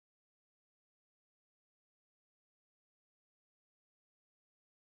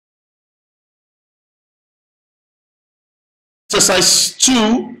exercise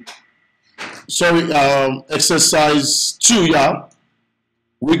 2, exercise 2, yeah.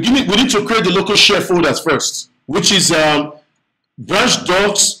 We need to create the local share folders first, which is branch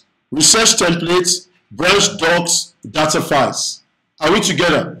docs, research templates, branch docs, data files. Are we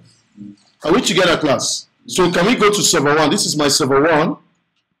together? Are we together, class? So can we go to server 1? This is my server 1.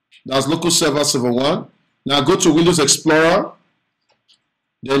 That's local server 1. Now go to Windows Explorer.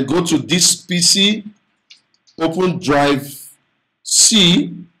 Then go to this PC, open drive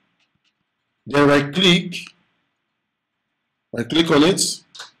C. Then right click on it.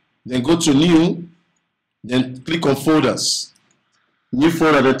 Then go to new. Then click on folders. New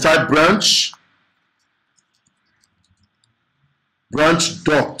folder, then type branch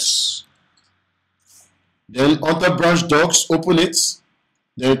docs. Then under branch docs, open it.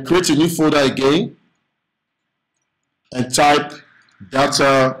 Then create a new folder again and type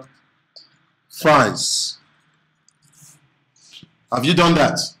data files. Have you done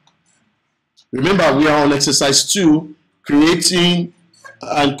that? Remember, we are on exercise 2, creating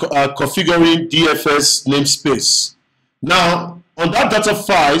and configuring DFS namespace. Now, on that data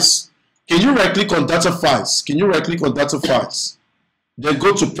files, can you right click on data files? Can you right click on data files? Then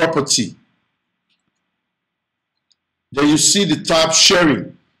go to property. Then you see the tab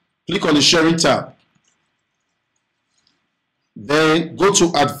sharing. Click on the sharing tab. Then go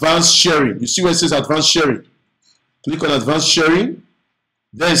to advanced sharing. You see where it says advanced sharing. Click on advanced sharing.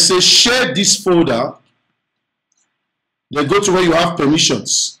 Then say share this folder. Then go to where you have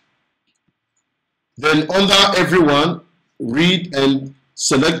permissions. Then under everyone, read and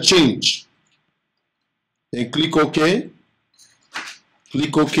select change. Then click OK.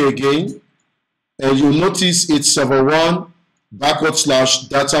 Click OK again. And you'll notice it's server 1 /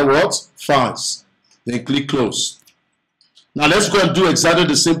 data what? Files. Then click close. Now let's go and do exactly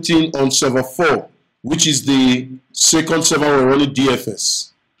the same thing on server 4, which is the second server we're running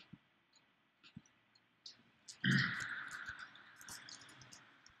DFS.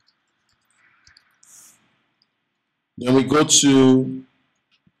 Then we go to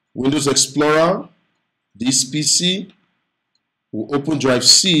Windows Explorer, this PC, we'll open drive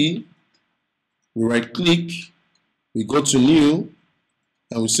C, we right click, we go to new,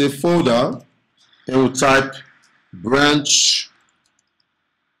 and we say folder, and we'll type branch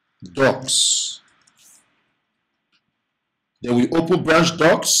docs. Then we open branch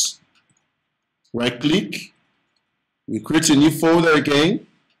docs, right click, we create a new folder again,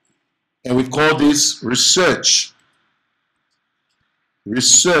 and we call this research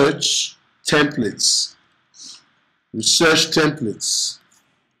templates. Research templates.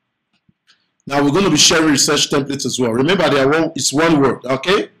 Now we're going to be sharing research templates as well. Remember, it's one word,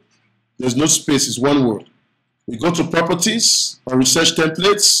 okay? There's no space, it's one word. We go to properties or research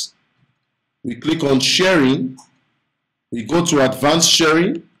templates. We click on sharing. We go to advanced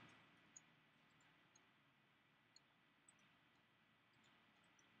sharing.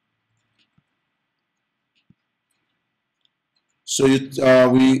 So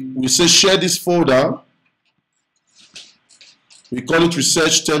we say share this folder. We call it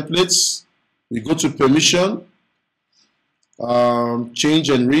research templates. We go to permission, change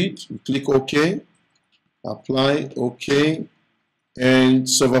and read. We click OK, apply, OK, and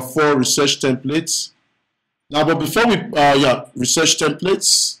server 4 research templates. Now, but before we research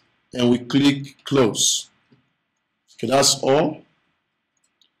templates, and we click close. Okay, that's all.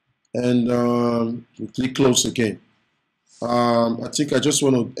 And we click close again. I think I just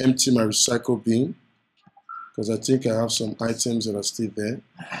want to empty my recycle bin because I think I have some items that are still there.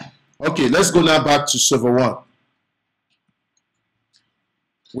 Okay, let's go now back to server 1.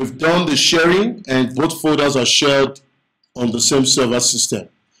 We've done the sharing and both folders are shared on the same server system.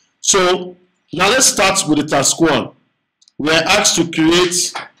 So now let's start with the task 1. We are asked to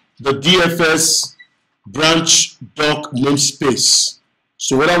create the DFS branch doc namespace.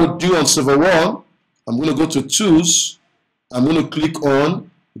 So what I would do on server 1, I'm going to go to tools. I'm going to click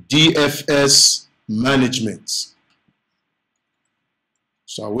on DFS management.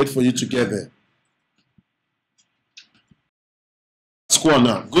 So I'll wait for you to get there. Task 1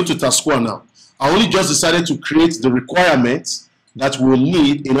 now. Go to task 1 now. I only just decided to create the requirements that we'll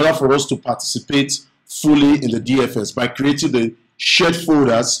need in order for us to participate fully in the DFS by creating the shared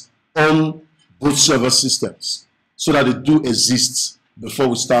folders on both server systems so that they do exist before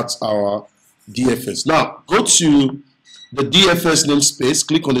we start our DFS. Now, go to the DFS namespace.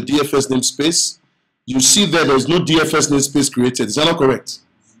 Click on the DFS namespace. You see there's no DFS namespace created. Is that not correct?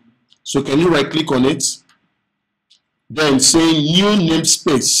 So can you right click on it? Then say new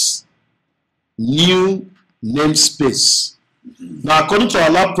namespace. New namespace. Now according to our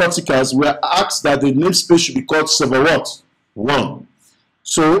lab practicals, we are asked that the namespace should be called server what? 1.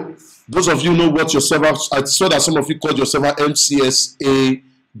 So those of you know what your server, I saw that some of you called your server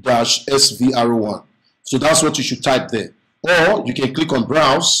MCSA-SVR1. So that's what you should type there. Or you can click on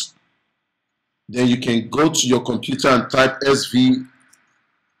browse, then you can go to your computer and type SVR1.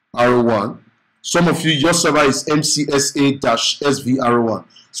 Some of you, your server is MCSA-SVR1.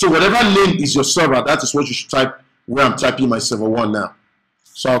 So whatever name is your server, that is what you should type where I'm typing my server 1 now.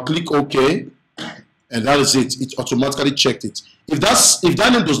 So I'll click OK, and that is it. It automatically checked it. If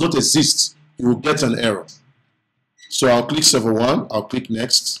that name does not exist, you will get an error. So I'll click server 1, I'll click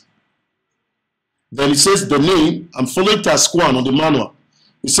next. Then it says the name, I'm following task 1 on the manual.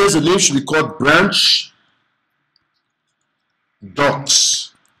 It says the name should be called Branch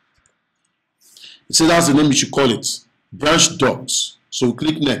Docs. It says that's the name you should call it, Branch Docs. So we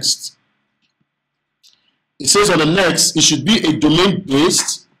click next. It says on the next, it should be a domain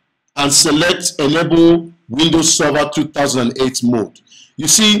based and select enable Windows Server 2008 mode. You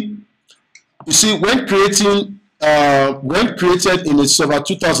see when created in a Server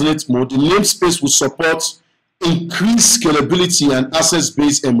 2008 mode, the namespace will support increased scalability and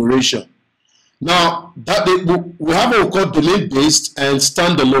access-based enumeration. Now, we have what we call domain-based and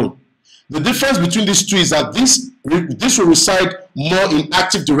standalone. The difference between these two is that this will reside more in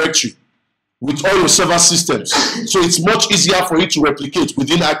Active Directory with all your server systems. So it's much easier for you to replicate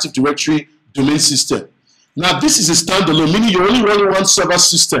within Active Directory domain system. Now, this is a standalone, meaning you're only running one server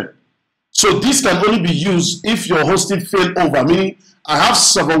system. So this can only be used if your hosting failed over, meaning I have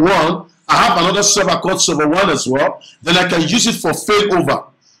server 1, I have another server called server 1 as well, then I can use it for failover.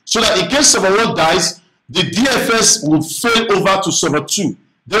 So that in case server 1 dies, the DFS will fail over to server 2.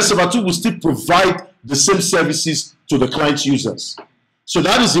 Then server 2 will still provide the same services to the client users. So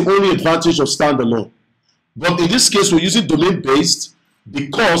that is the only advantage of standalone. But in this case, we're using domain-based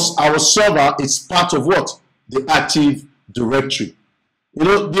because our server is part of what? The Active Directory. You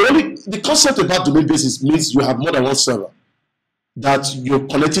know, the concept about domain-based means you have more than one server, that you're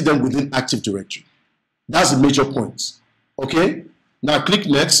connecting them within Active Directory. That's the major point. Okay? Now click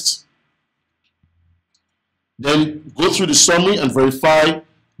next. Then go through the summary and verify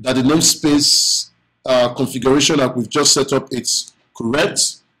that the namespace configuration that we've just set up is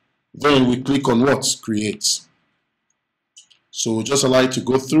correct. Then we click on what? Create. So we'll just allow it to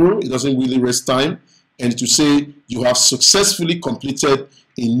go through. It doesn't really waste time. And to say you have successfully completed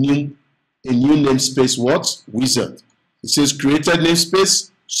a new namespace what? Wizard. It says created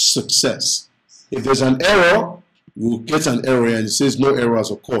namespace, success. If there's an error, we'll get an error and it says no error has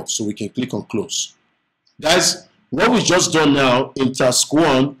occurred. So we can click on close. Guys, what we've just done now in task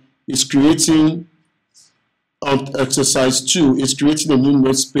 1 is creating, on exercise 2, is creating a new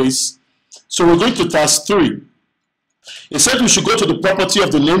namespace. So we're going to task 3. It said we should go to the property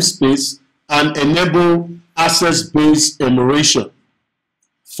of the namespace and enable access-based enumeration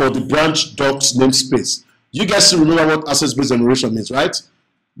for the branch docs namespace. You guys still remember what access-based enumeration means, right?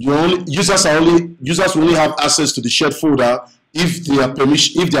 Users will only have access to the shared folder if they are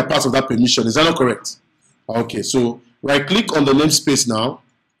part of that permission. Is that not correct? Okay, so right click on the namespace now,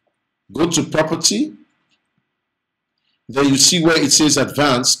 go to property, then you see where it says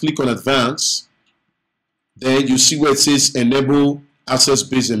advanced, click on advanced, then you see where it says enable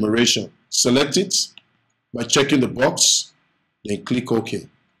access-based enumeration. Select it by checking the box, then click OK.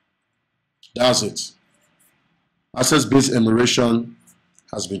 That's it. Access-based enumeration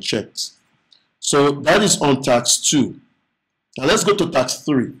has been checked. So that is on task 2. Now let's go to task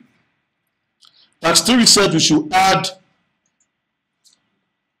 3. Task 3 said we should add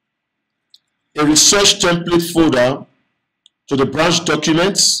a research template folder to the branch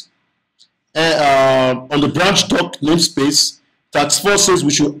documents. On the branch doc namespace, task 4 says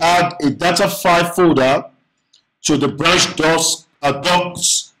we should add a data file folder to the branch docs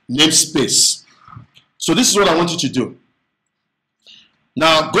namespace. So this is what I want you to do.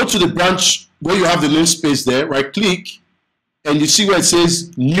 Now go to the branch where you have the namespace there, right click, and you see where it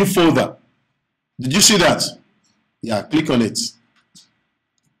says new folder. Did you see that? Yeah, click on it.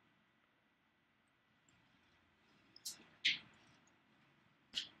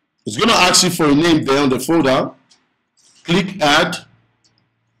 It's going to ask you for a name there on the folder. Click add.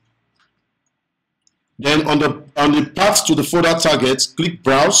 Then on the path to the folder target, click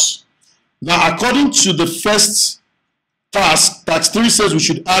browse. Now according to the first task, task 3 says we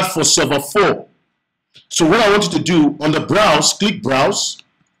should add for server 4. So what I want you to do, on the browse, click browse,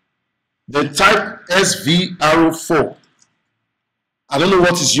 then type SVR4. I don't know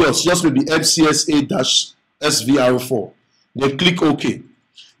what is yours. Yours may be MCSA-SVR4. Then click OK.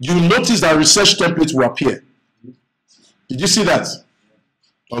 You will notice that research template will appear. Did you see that?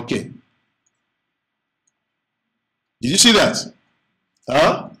 Okay. Did you see that?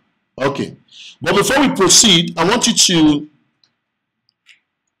 Huh? Okay. But before we proceed, I want you to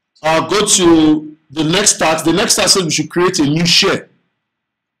go to the next task. The next task says we should create a new share.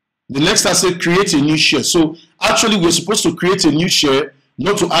 The next task says create a new share. So actually, we're supposed to create a new share,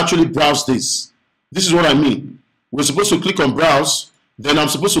 not to actually browse this. This is what I mean. We're supposed to click on browse, then I'm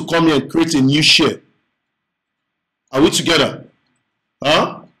supposed to come here and create a new share. Are we together?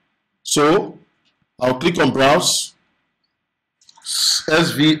 Huh? So I'll click on browse,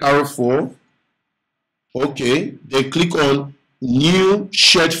 SV arrow 4. Okay, then click on new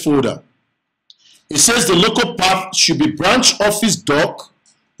shared folder. It says the local path should be branch office doc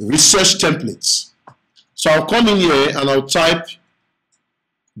research templates. So I'll come in here and I'll type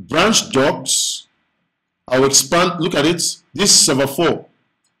branch docs. I'll expand, look at it, this is server 4.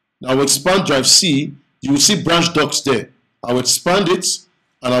 Now I'll expand drive C, you will see branch docs there. I'll expand it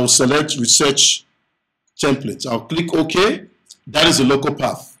and I will select research templates. I'll click OK. That is the local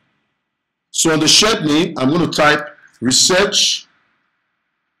path. So on the shared name, I'm going to type research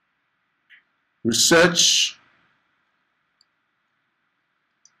ERESEARCH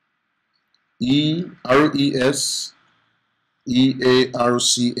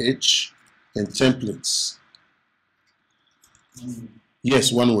and templates.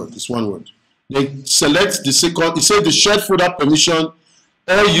 Yes, one word. It's one word. Then select the second. It says the shared folder permission.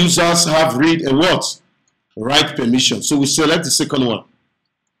 All users have read and what? Write permission. So we select the second one.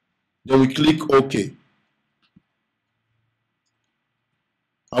 Then we click OK.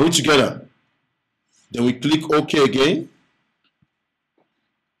 Are we together? Then we click OK again.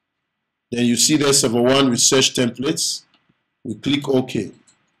 Then you see there server 1 research templates. We click OK.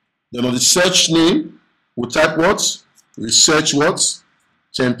 Then on the search name, we type what? Research what?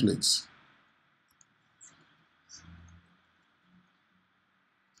 Templates.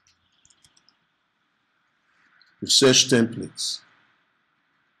 Research templates.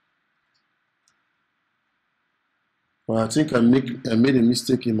 Well, I think I made a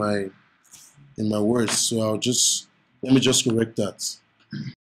mistake in my words, so let me just correct that.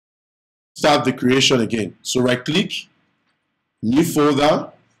 Start the creation again. So right click, new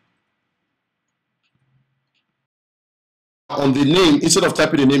folder. On the name, instead of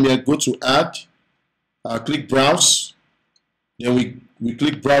typing the name here, go to add, click browse. Then we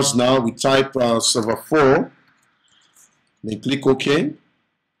click browse now. We type server 4. Then click OK.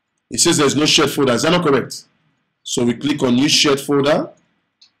 It says there's no shared folder. Is that not correct? So we click on new shared folder.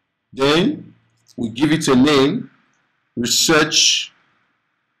 Then we give it a name, research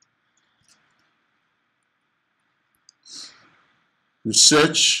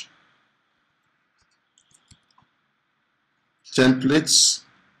templates.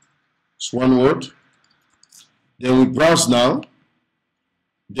 It's one word. Then we browse now.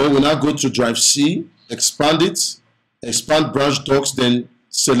 Then we now go to drive C, expand it, expand branch docs, then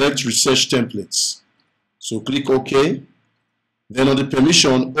select research templates. So click OK. Then on the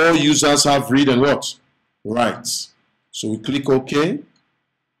permission, all users have read and what? Write. So we click OK.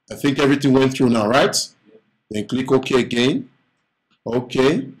 I think everything went through now, right? Then click OK again.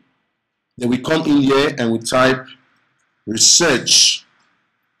 OK. Then we come in here and we type research.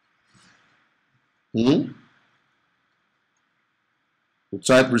 We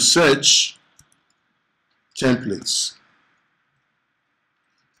type research templates.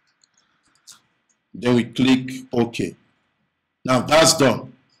 Then we click OK. Now that's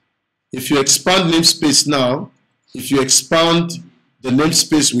done. If you expand namespace now, if you expand the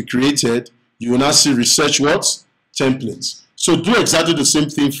namespace we created, you will now see research what? Templates. So do exactly the same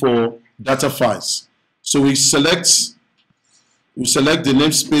thing for data files. So we select the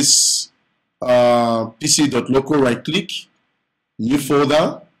namespace pc.local, right click, new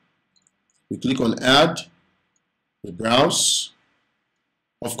folder, we click on add, we browse.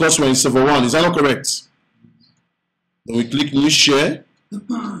 Of course, we're in server 1. Is that not correct? Then we click new share.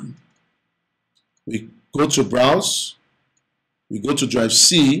 We go to browse. We go to drive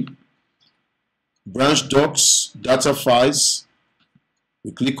C, branch docs, data files.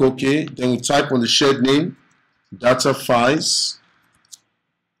 We click OK. Then we type on the shared name, data files.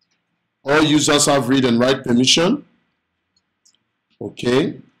 All users have read and write permission.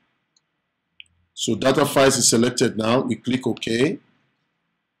 OK. So data files is selected now. We click OK.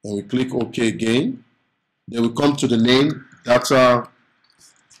 And we click OK again. Then we come to the name data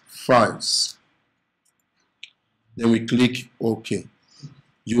files. Then we click OK.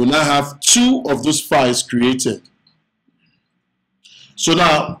 You will now have 2 of those files created. So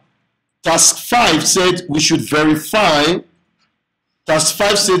now, task 5 said we should verify. Task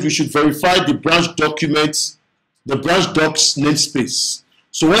 5 said we should verify the branch documents, the branch docs namespace.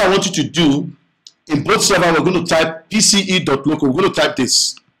 So what I want you to do in both server, we're going to type pce.local. We're going to type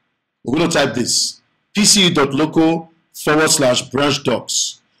this. We're going to type this. pce.local/branch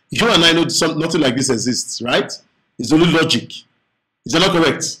docs. You and I know nothing like this exists, right? It's only logic. Is that not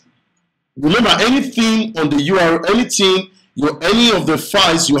correct? Remember, anything on the URL, any of the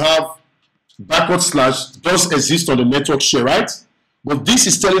files you have / does exist on the network share, right? But this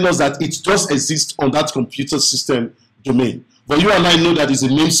is telling us that it does exist on that computer system domain. But you and I know that it's a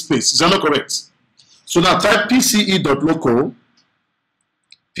namespace. Is that not correct? So now type pce.local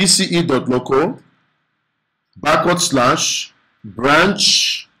 /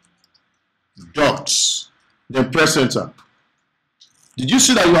 branch docs, then press enter. Did you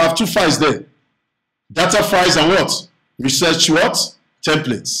see that you have two files there? Data files and what? Research what?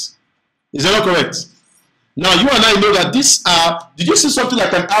 Templates. Is that not correct? Now you and I know that these are, did you see something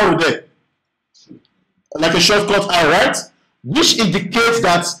like an arrow there? Like a shortcut arrow, right? Which indicates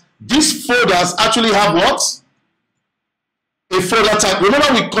that these folders actually have what? A folder tag.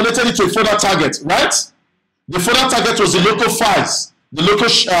 Remember we connected it to a folder target, right? The folder target was the local files, the local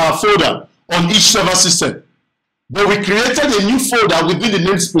folder on each server system. But we created a new folder within the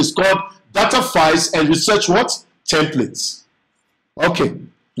namespace called data files and research what? Templates. Okay,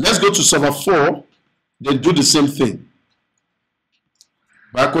 let's go to server 4, then do the same thing.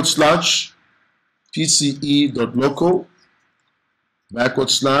 /pce.local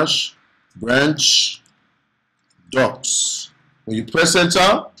 /branch docs. When you press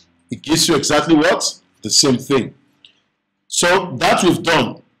enter, it gives you exactly what? The same thing. So that we've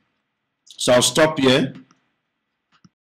done. So I'll stop here.